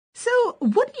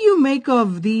What do you make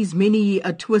of these many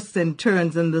twists and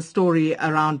turns in the story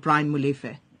around Brian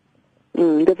Molefe?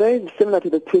 They're very similar to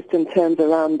the twists and turns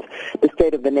around the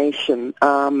State of the Nation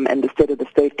and the State of the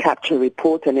State capture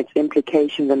report and its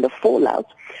implications and the fallout.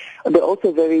 They're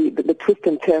also the twists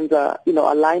and turns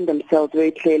align themselves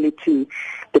very clearly to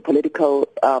the political,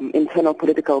 internal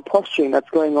political posturing that's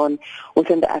going on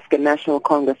within the African National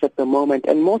Congress at the moment,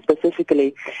 and more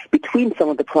specifically between some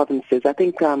of the provinces. I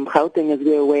think Gauteng, as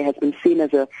we're aware, has been seen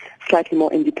as a slightly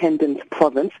more independent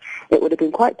province. It would have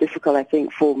been quite difficult, I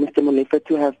think, for Mr. Molefe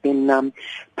to have been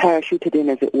parachuted in,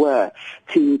 as it were,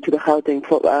 to the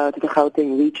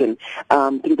Gauteng region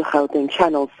through the Gauteng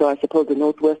channel. So I suppose the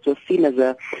Northwest was seen as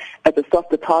a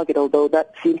softer target, although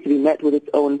that seems to be met with its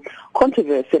own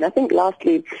controversy. And I think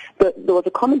lastly, there was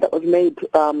a comment that was made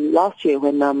last year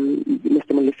when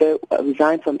Mr. Molefe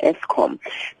resigned from ESCOM,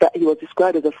 that he was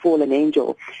described as a fallen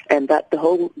angel, and that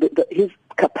his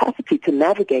capacity to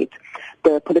navigate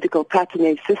the political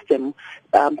patronage system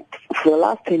for the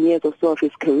last 10 years or so of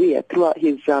his career, throughout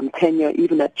his tenure,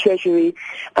 even at Treasury,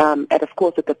 and of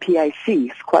course at the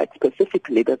PIC, quite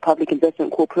specifically, the Public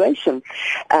Investment Corporation,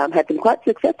 had been quite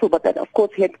successful, but that of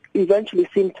course he had eventually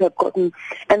seemed to have gotten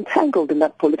entangled in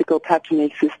that political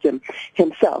patronage system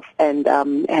himself, and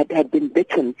had been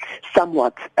bitten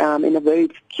somewhat in a very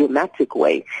dramatic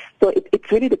way. So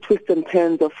it's really the twists and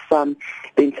turns of the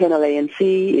internal ANC,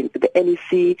 the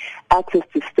NEC, access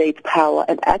to state power,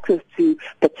 and access to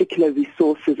particular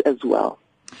resources as well.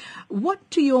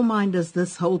 What, to your mind, does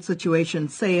this whole situation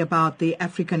say about the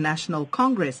African National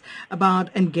Congress, about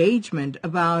engagement,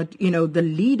 about, the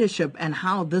leadership and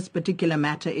how this particular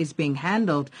matter is being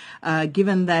handled,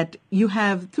 given that you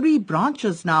have three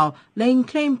branches now laying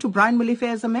claim to Brian Molefe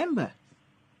as a member?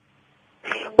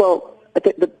 Well,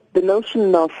 the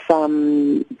notion of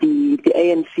the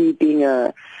ANC being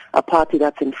a party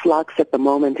that's in flux at the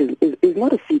moment is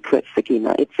not a secret,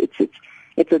 Sakina.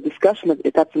 It's a discussion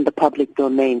that's in the public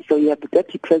domain. So you have the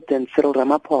Deputy President, Cyril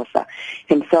Ramaphosa,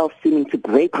 himself seeming to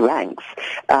break ranks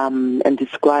and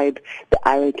describe the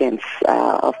arrogance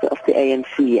of the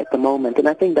ANC at the moment. And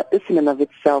I think that this in and of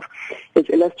itself is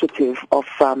illustrative of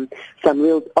some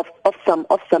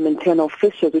internal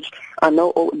fissures which are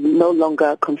no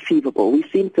longer conceivable. We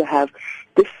seem to have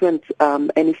different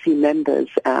NEC members,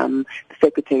 the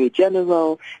Secretary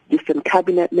General, different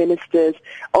cabinet ministers,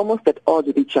 almost at odds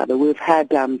with each other. We've had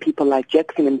people like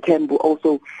Jackson and Tembu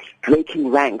also breaking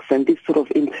ranks, and this sort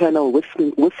of internal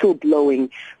whistleblowing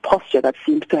posture that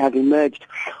seems to have emerged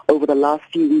over the last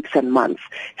few weeks and months.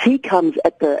 He comes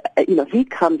at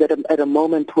a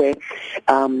moment where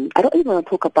I don't even want to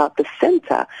talk about the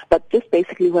center, but just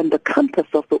basically when the compass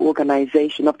of the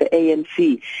organization of the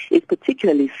ANC is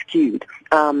particularly skewed.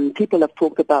 People have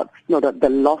talked about the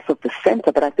loss of the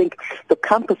center, but I think the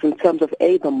compass in terms of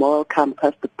the moral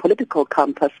compass, the political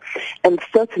compass, and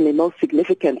certainly most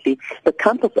significantly the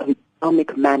compass of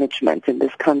economic management in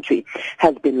this country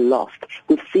has been lost.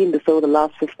 We've seen this over the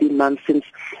last 15 months since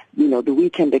the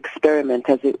weekend experiment,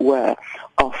 as it were,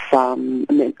 of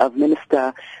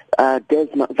Minister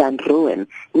Desmond Van Rooyen,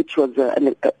 which was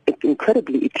an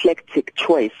incredibly eclectic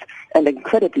choice and an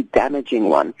incredibly damaging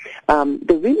one.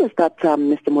 The rumors that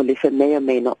Mr. Molefe may or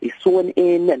may not be sworn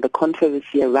in, and the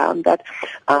controversy around that,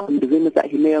 the rumors that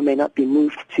he may or may not be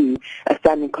moved to a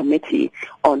standing committee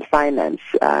on finance,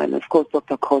 and of course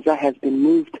Dr. Khoza has been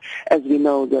moved, as we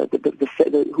know,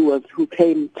 who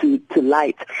came to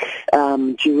light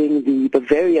during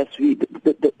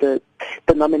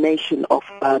the nomination of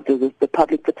the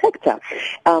public protector.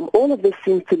 All of this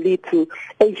seems to lead to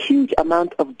a huge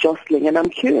amount of jostling, and I'm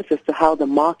curious as to how the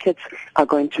markets are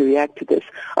going to react to this.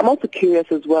 I'm also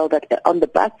curious as well that on the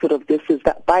back foot of this is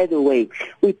that, by the way,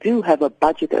 we do have a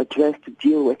budget address to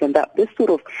deal with, and that this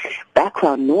sort of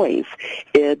background noise,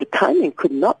 the timing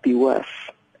could not be worse.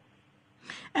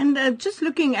 And just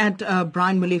looking at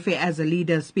Brian Molefe as a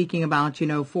leader, speaking about,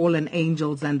 fallen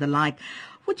angels and the like,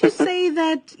 would you say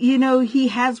that, he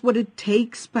has what it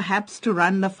takes perhaps to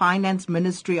run the finance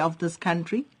ministry of this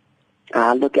country?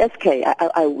 Look, SK,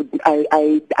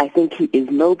 I think he is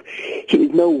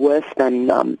no worse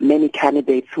than many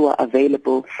candidates who are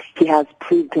available. He has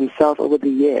proved himself over the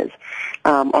years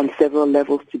on several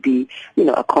levels to be,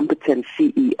 a competent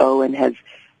CEO, and has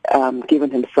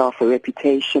given himself a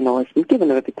reputation, or has been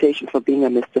given a reputation for being a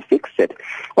Mr. Fix-It.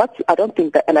 I don't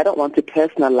think that, and I don't want to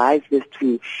personalize this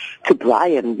to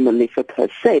Brian Molefe per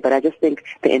se, but I just think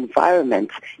the environment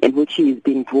in which he is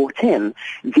being brought in,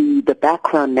 the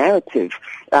background narrative,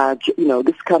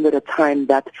 this comes at a time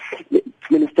that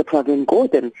Minister Pravin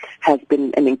Gordhan has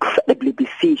been an incredibly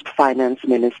besieged finance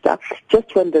minister.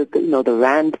 Just when the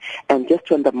rand and just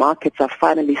when the markets are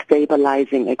finally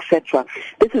stabilizing, etc.,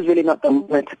 this is really not the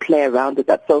moment to play around with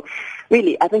that. So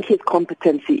really, I think his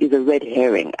competency is a red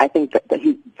herring. I think that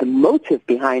the motive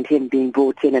behind him being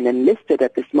brought in and enlisted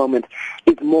at this moment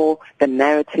is more the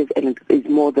narrative and is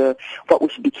more what we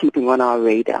should be keeping on our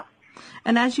radar.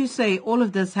 And as you say, all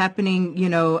of this happening,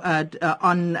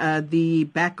 on the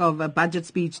back of a budget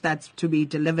speech that's to be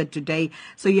delivered today.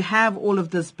 So you have all of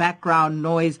this background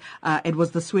noise. It was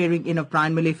the swearing in of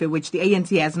Brian Molefe, which the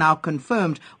ANC has now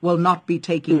confirmed will not be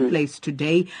taking place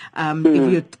today.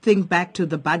 If you think back to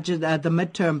the budget, the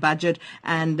midterm budget,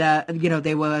 and,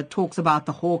 there were talks about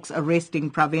the Hawks arresting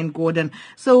Pravin Gordhan.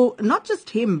 So not just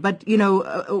him, but,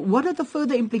 what are the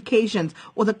further implications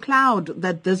or the cloud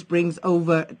that this brings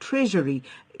over Treasury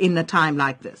in a time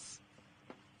like this?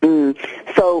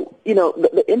 So,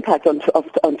 the impact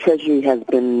on Treasury has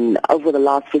been, over the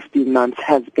last 15 months,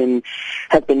 has been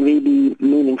really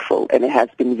meaningful, and it has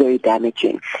been very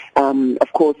damaging.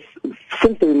 Of course,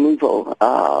 since the removal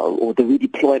or the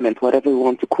redeployment, whatever we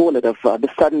want to call it, of the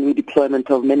sudden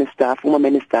redeployment of former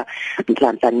Minister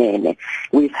Nhlanhla Nene,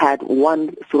 we've had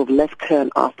one sort of left turn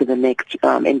after the next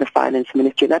in the Finance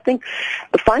Ministry. And I think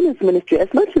the Finance Ministry,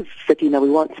 as much as we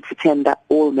want to pretend that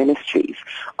all ministries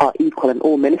are equal and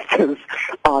all ministers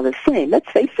are the same, let's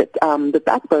face it, the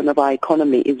backbone of our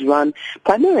economy is run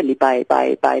primarily by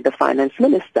the Finance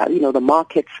Minister. The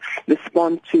markets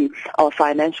respond to our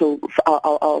financial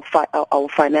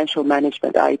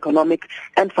management, our economic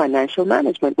and financial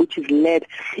management, which is led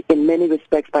in many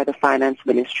respects by the Finance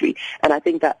Ministry. And I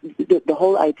think that the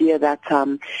whole idea that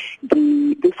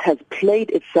this has played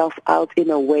itself out in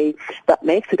a way that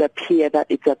makes it appear that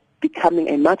it's becoming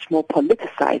a much more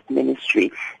politicized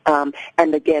ministry,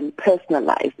 and again,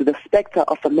 personalized. The specter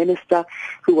of a minister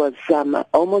who was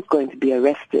almost going to be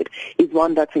arrested is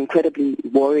one that's incredibly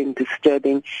worrying,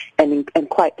 disturbing, and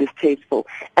quite distasteful,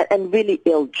 and really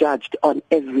ill-judged on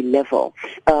every level.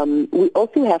 We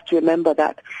also have to remember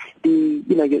that the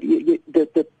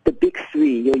big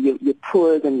three, your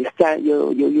Poor's and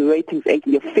your ratings agent,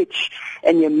 your Fitch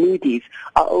and your Moody's,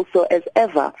 are also as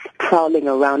ever prowling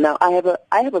around. Now, I have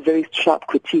a very sharp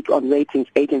critique on ratings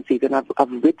agencies, and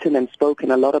I've written and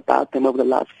spoken a lot about them over the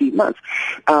last few months.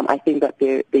 I think that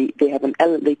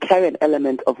they carry an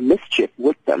element of mischief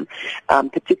with them,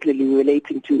 particularly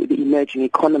relating to the emerging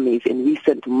economies in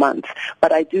recent months.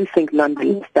 But I do think,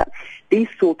 nonetheless, that these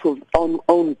sort of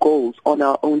own goals on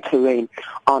our own terrain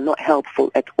are not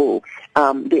helpful at all.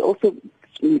 They also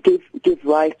give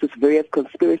rise to various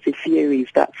conspiracy theories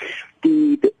that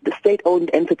the state-owned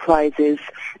enterprises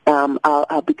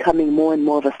are becoming more and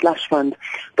more of a slush fund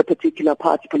for particular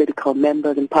party political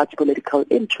members and party political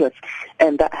interests,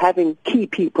 and that having key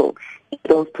people in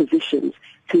those positions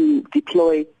to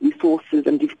deploy resources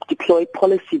and deploy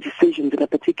policy decisions in a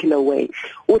particular way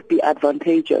would be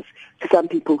advantageous to some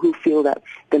people who feel that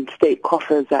the state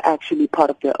coffers are actually part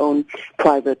of their own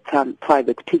private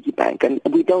piggy bank. And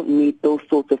we don't need those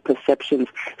sorts of perceptions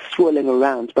swirling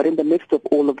around. But in the midst of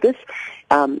all of this,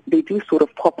 they do sort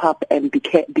of pop up and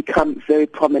become very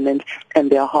prominent, and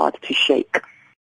they are hard to shake.